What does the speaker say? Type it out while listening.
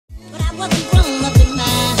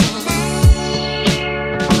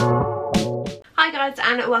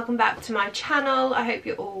welcome back to my channel. I hope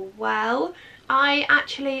you're all well. I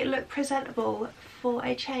actually look presentable for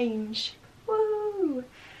a change. Woo!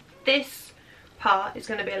 This part is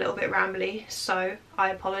going to be a little bit rambly, so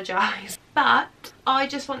I apologise. But I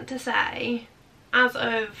just want to say, as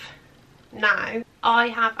of now, I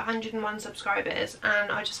have 101 subscribers,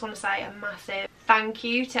 and I just want to say a massive thank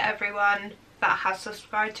you to everyone that has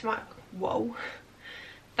subscribed to my... Whoa.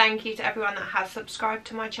 Thank you to everyone that has subscribed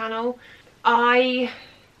to my channel. I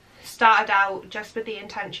started out just with the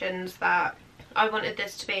intentions that I wanted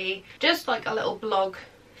this to be just like a little blog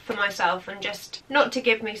for myself, and just not to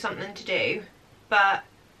give me something to do, but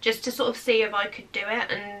just to sort of see if I could do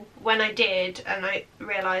it. And when I did, and I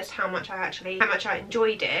realised how much I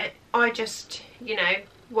enjoyed it, I just, you know,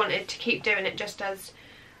 wanted to keep doing it just as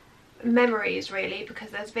memories, really,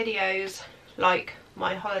 because there's videos like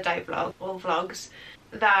my holiday vlog or vlogs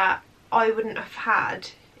that I wouldn't have had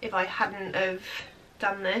if I hadn't have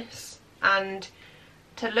done this, and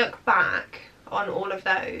to look back on all of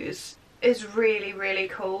those is really, really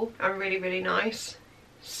cool and really, really nice.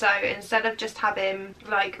 So instead of just having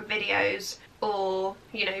like videos or,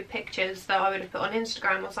 you know, pictures that I would have put on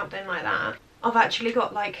Instagram or something like that, I've actually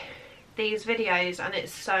got like these videos, and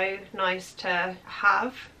it's so nice to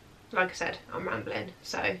have. Like I said, I'm rambling,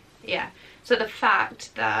 so yeah. So the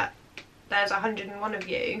fact that there's 101 of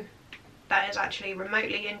you that is actually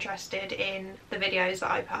remotely interested in the videos that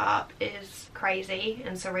I put up is crazy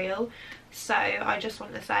and surreal. So I just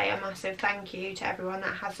want to say a massive thank you to everyone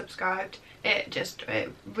that has subscribed. It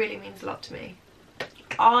really means a lot to me.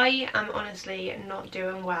 I am honestly not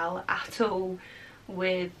doing well at all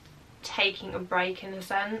with taking a break, in a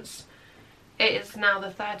sense. It is now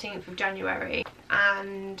the 13th of January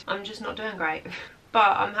and I'm just not doing great.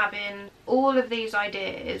 But I'm having all of these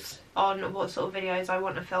ideas on what sort of videos I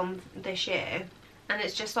want to film this year, and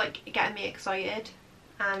it's just like getting me excited,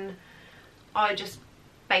 and I just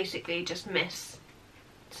basically just miss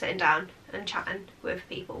sitting down and chatting with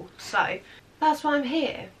people. So that's why I'm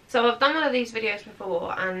here. So I've done one of these videos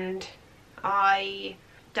before, and I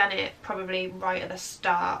done it probably right at the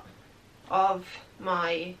start of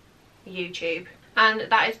my YouTube, and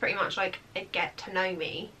that is pretty much like a get to know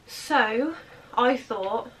me. So I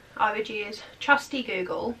thought I would use trusty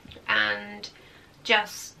Google and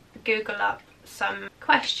just Google up some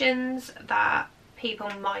questions that people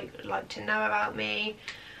might like to know about me,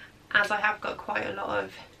 as I have got quite a lot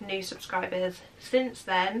of new subscribers since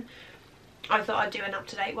then. I thought I'd do an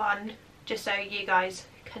up-to-date one just so you guys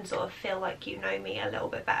can sort of feel like you know me a little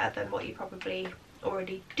bit better than what you probably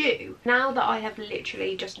already do. Now that I have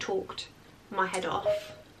literally just talked my head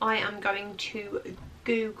off, I am going to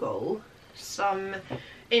Google some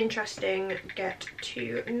interesting get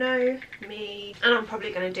to know me, and I'm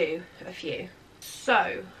probably going to do a few.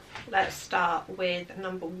 So let's start with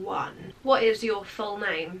number one. What is your full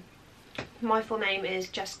name? My full name is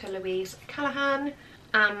Jessica Louise Callahan,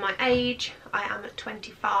 and my age, I am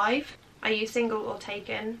 25. Are you single or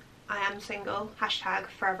taken? I am single. Hashtag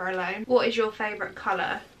forever alone. What is your favourite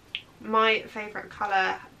colour? My favourite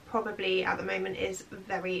colour probably at the moment is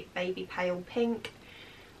very baby pale pink,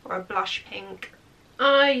 or a blush pink.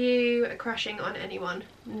 Are you crushing on anyone?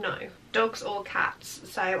 No. Dogs or cats?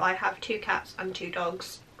 So I have 2 cats and 2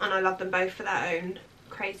 dogs, and I love them both for their own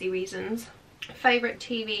crazy reasons. Favourite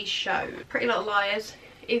TV show? Pretty Little Liars,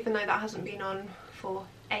 even though that hasn't been on for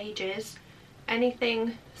ages.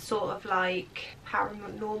 Anything sort of like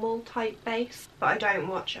paranormal type base, but I don't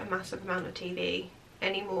watch a massive amount of TV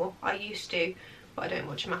anymore. I used to, but I don't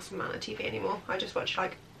watch a massive amount of TV anymore. I just watch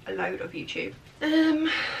like a load of YouTube.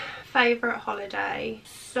 Favourite holiday?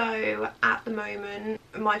 So at the moment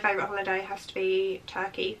my favourite holiday has to be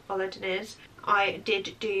Turkey, Bolognese. I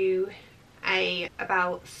did do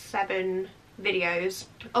about 7 videos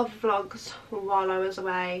of vlogs while I was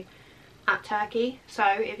away at Turkey, so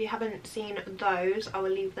if you haven't seen those, I will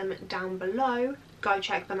leave them down below. Go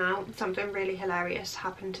check them out. Something really hilarious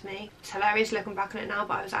happened to me. It's hilarious looking back on it now,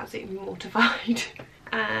 but I was absolutely mortified.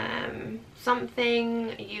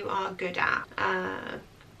 Something you are good at,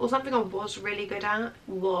 or something I was really good at,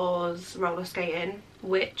 was roller skating,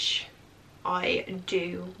 which I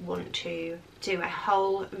do want to do a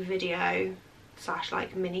whole video /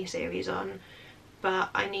 like mini series on, but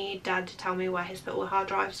I need Dad to tell me where he's put all the hard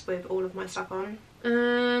drives with all of my stuff on.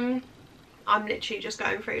 I'm literally just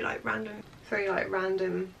going through like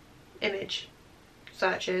random image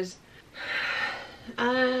searches.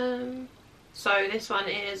 So this one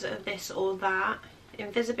is this or that.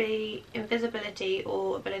 Invisibility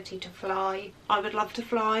or ability to fly. I would love to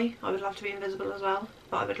fly. I would love to be invisible as well,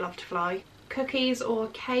 but I would love to fly. Cookies or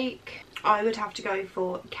cake? I would have to go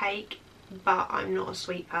for cake. but I'm not a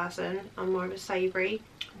sweet person. I'm more of a savoury.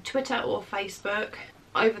 Twitter or Facebook.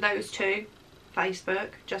 Over those two, Facebook,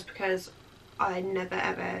 just because I never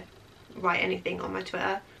ever write anything on my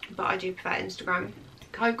Twitter, but I do prefer Instagram.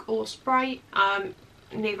 Coke or Sprite.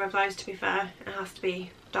 Neither of those, to be fair. It has to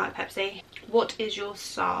be Diet Pepsi. What is your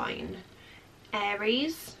sign?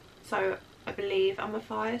 Aries. So I believe I'm a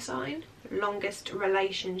fire sign. Longest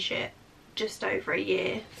relationship, just over a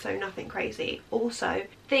year, so nothing crazy. Also,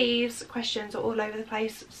 these questions are all over the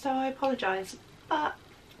place, so I apologise, but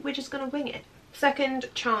we're just gonna wing it. Second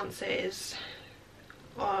chances.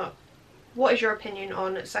 What is your opinion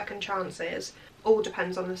on second chances? All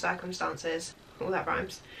depends on the circumstances. All that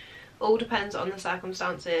rhymes. All depends on the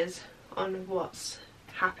circumstances, on what's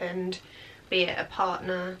happened, be it a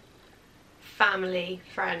partner, family,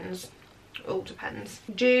 friends. All depends.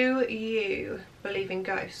 Do you believe in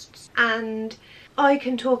ghosts? And I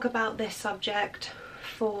can talk about this subject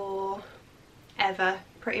for ever,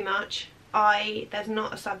 pretty much. There's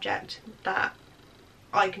not a subject that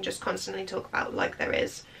I can just constantly talk about like there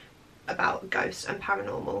is about ghosts and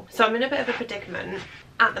paranormal. So I'm in a bit of a predicament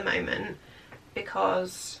at the moment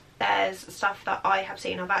because there's stuff that I have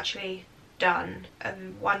seen. I've actually done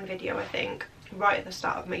one video, I think, right at the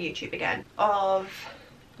start of my YouTube again, of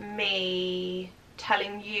me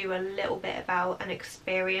telling you a little bit about an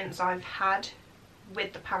experience I've had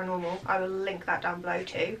with the paranormal. I will link that down below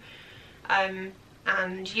too,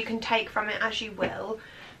 and you can take from it as you will,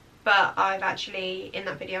 but I've actually, in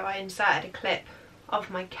that video, I inserted a clip of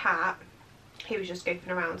my cat. He was just goofing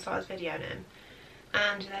around, so I was videoing him,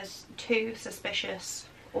 and there's two suspicious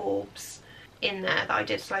orbs in there that I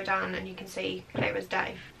did slow down and you can see clear as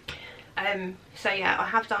day. So yeah, I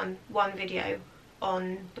have done one video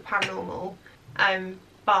on the paranormal,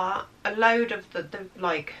 but a load of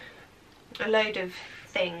a load of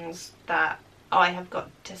things that I have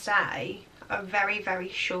got to say are very, very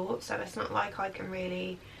short, so it's not like I can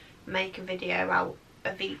really make a video out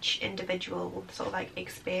of each individual sort of like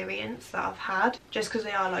experience that I've had, just because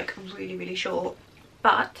they are like really, really short.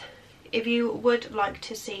 But if you would like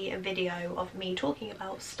to see a video of me talking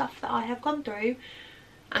about stuff that I have gone through,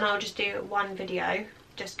 and I'll just do one video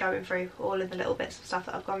just going through all of the little bits of stuff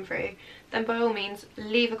that I've gone through, then by all means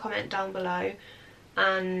leave a comment down below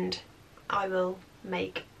and I will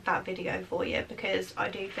make that video for you, because I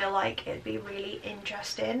do feel like it'd be really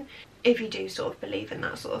interesting if you do sort of believe in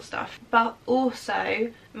that sort of stuff. But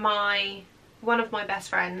also, one of my best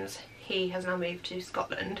friends, he has now moved to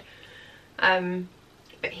Scotland,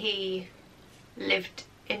 but he lived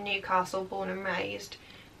in Newcastle, born and raised,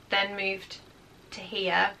 then moved to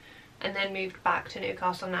here, and then moved back to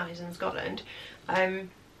Newcastle. Now he's in Scotland,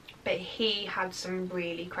 but he had some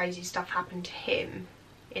really crazy stuff happen to him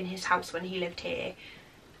in his house when he lived here,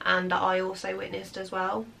 and that I also witnessed as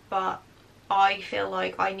well. But I feel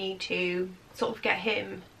like I need to sort of get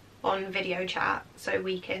him on video chat so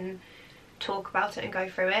we can talk about it and go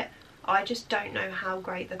through it. I just don't know how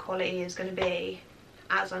great the quality is going to be,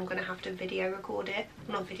 as I'm going to have to video record it,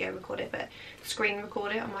 not video record it, but screen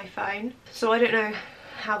record it on my phone. So I don't know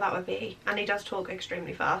how that would be. And he does talk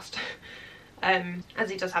extremely fast, as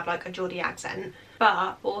he does have like a Geordie accent.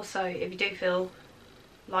 But also, if you do feel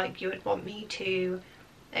like you would want me to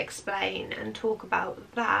explain and talk about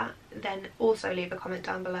that, then also leave a comment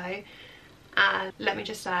down below. And let me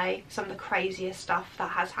just say, some of the craziest stuff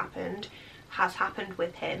that has happened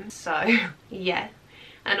with him. So yeah.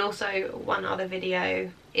 And also, one other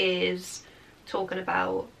video is talking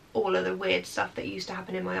about all of the weird stuff that used to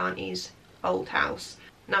happen in my auntie's old house.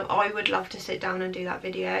 Now, I would love to sit down and do that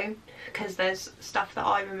video, because there's stuff that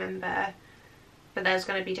I remember, but there's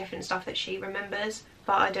going to be different stuff that she remembers.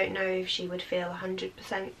 But I don't know if she would feel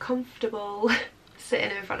 100% comfortable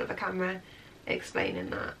sitting in front of a camera explaining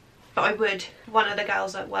that. But I would. One of the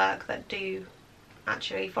girls at work that do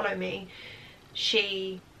actually follow me,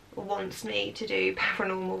 she wants me to do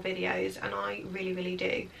paranormal videos, and I really, really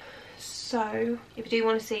do. So if you do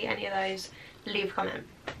want to see any of those, leave a comment.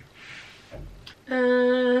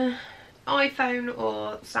 iPhone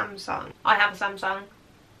or Samsung? I have a Samsung.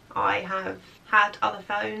 I have had other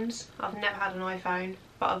phones. I've never had an iPhone,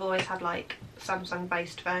 but I've always had like Samsung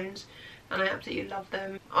based phones, and I absolutely love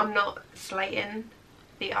them. I'm not slating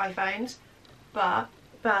the iPhones, but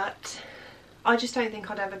I just don't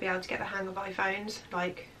think I'd ever be able to get the hang of iPhones.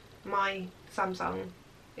 Like, my Samsung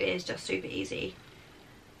is just super easy,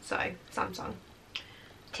 so Samsung.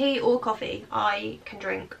 Tea or coffee? I can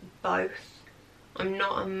drink both. I'm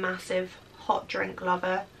not a massive hot drink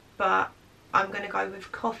lover, but I'm going to go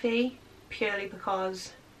with coffee purely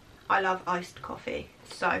because I love iced coffee.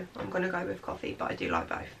 So I'm going to go with coffee, but I do like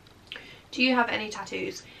both. Do you have any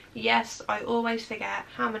tattoos? Yes, I always forget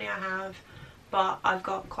how many I have, but I've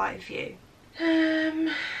got quite a few.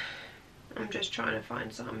 I'm just trying to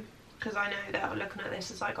find some, because I know that looking at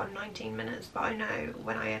this is like on 19 minutes, but I know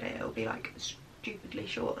when I edit it'll be like stupidly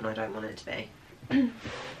short and I don't want it to be.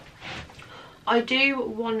 I do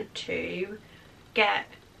want to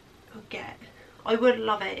I would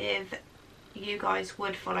love it if you guys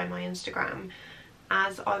would follow my Instagram,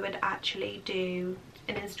 as I would actually do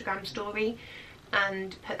an Instagram story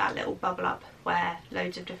and put that little bubble up where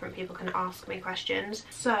loads of different people can ask me questions.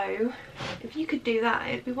 So if you could do that,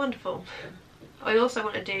 it'd be wonderful. I also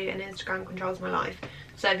want to do an Instagram controls my life,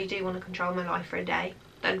 so if you do want to control my life for a day,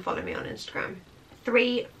 then follow me on Instagram.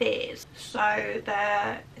 3 fears. So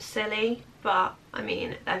they're silly, but I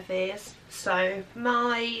mean they're fears. So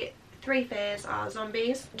my 3 fears are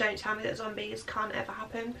zombies. Don't tell me that zombies can't ever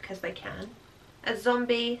happen, because they can. A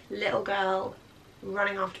zombie little girl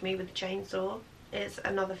running after me with a chainsaw is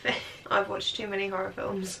another fear. I've watched too many horror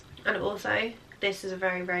films. And also, this is a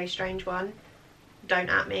very, very strange one. Don't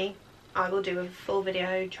at me. I will do a full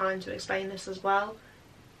video trying to explain this as well,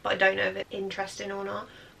 but I don't know if it's interesting or not.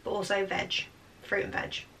 But also veg. Fruit and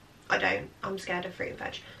veg. I'm scared of fruit and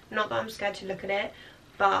veg. Not that I'm scared to look at it,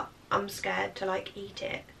 but I'm scared to like eat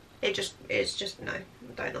it. It's just no, I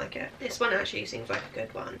don't like it. This one actually seems like a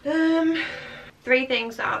good one. 3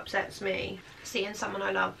 things that upsets me. Seeing someone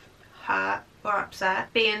I love hurt or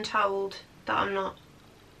upset. Being told that I'm not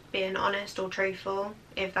being honest or truthful,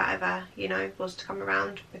 if that ever, you know, was to come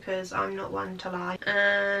around, because I'm not one to lie.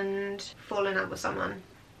 And falling out with someone.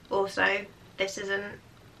 Also, this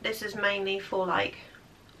is mainly for like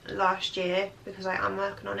last year, because I am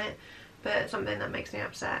working on it, but something that makes me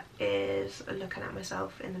upset is looking at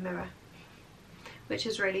myself in the mirror, which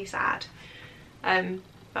is really sad. But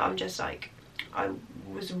I'm just like, I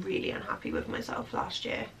was really unhappy with myself last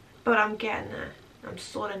year, but I'm getting there. I'm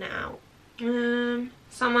sorting it out.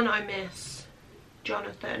 Someone I miss,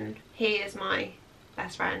 Jonathan. He is my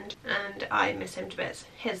best friend and I miss him to bits.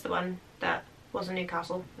 He's the one that was in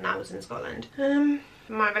Newcastle, now is in Scotland.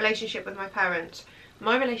 My relationship with my parents.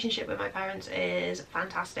 My relationship with my parents is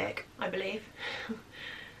fantastic, I believe.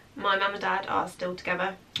 My mum and dad are still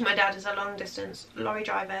together. My dad is a long distance lorry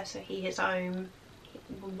driver, so he is home.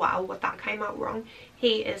 Wow, what that came out wrong.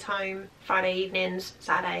 He is home Friday evenings,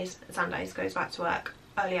 Saturdays and Sundays, goes back to work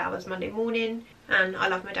early hours Monday morning, and I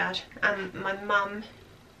love my dad. And my mum,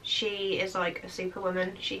 she is like a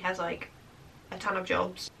superwoman. She has like a ton of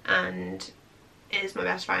jobs and is my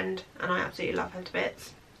best friend, and I absolutely love her to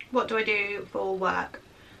bits. What do I do for work?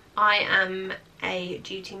 I am a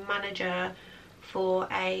duty manager for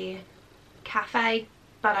a cafe,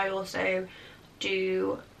 but I also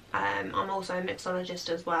do I'm also a mixologist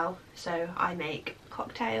as well, so I make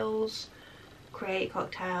cocktails, create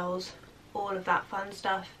cocktails, all of that fun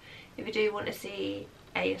stuff. If you do want to see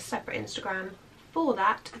a separate Instagram for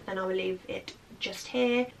that, then I will leave it just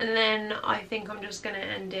here. And then I think I'm just going to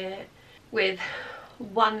end it with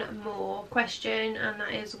one more question, and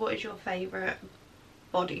that is, what is your favourite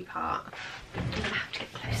body part? I'm going to have to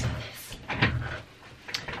get close to this.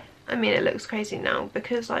 I mean, it looks crazy now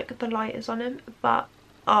because like the light is on him, but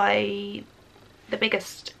the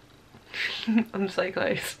biggest I'm so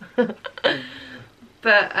close.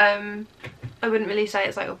 But I wouldn't really say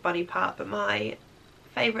it's like a body part, but my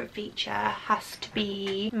favourite feature has to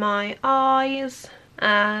be my eyes,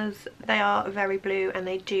 as they are very blue and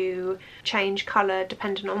they do change colour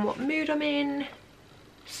depending on what mood I'm in.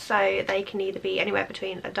 So they can either be anywhere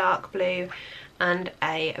between a dark blue and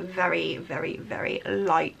a very, very, very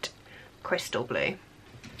light crystal blue.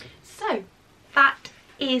 So that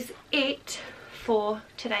is it for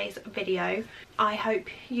today's video. I hope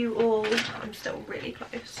you all, I'm still really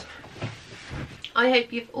close. I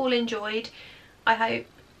hope you've all enjoyed. I hope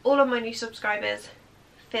all of my new subscribers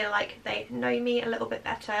feel like they know me a little bit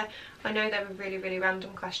better. I know they were really, really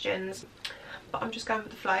random questions, but I'm just going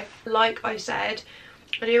with the flow. Like I said,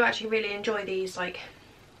 I do actually really enjoy these like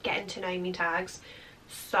getting to know me tags.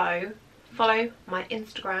 So follow my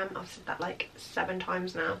Instagram. I've said that like 7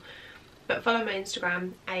 times now, but follow my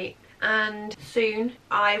Instagram, 8, and soon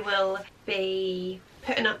I will be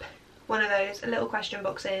putting up one of those little question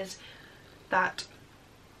boxes that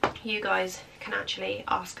you guys can actually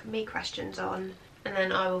ask me questions on, and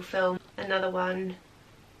then I will film another one.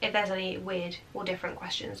 If there's any weird or different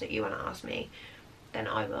questions that you want to ask me, then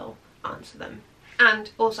I will answer them. And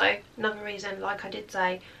also, another reason, like I did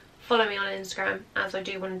say, follow me on Instagram, as I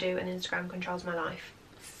do want to do an Instagram controls my life,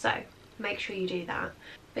 so make sure you do that.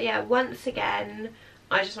 But yeah, once again,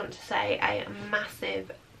 I just want to say a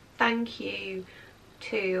massive thank you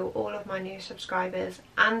to all of my new subscribers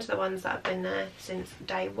and the ones that have been there since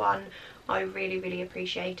day one. I really, really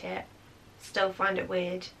appreciate it. Still find it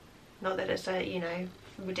weird, not that it's a, you know,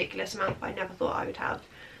 ridiculous amount, but I never thought I would have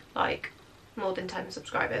like more than 10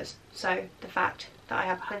 subscribers. So the fact that I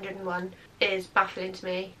have 101 is baffling to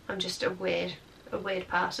me. I'm just a weird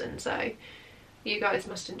person, so you guys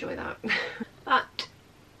must enjoy that. But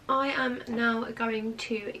I am now going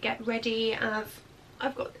to get ready as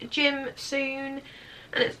I've got the gym soon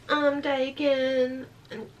and it's arm day again,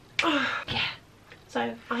 and yeah.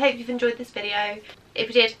 So I hope you've enjoyed this video. If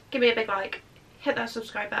you did, give me a big like, hit that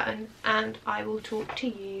subscribe button, and I will talk to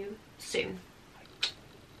you soon.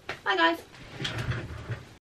 Bye guys.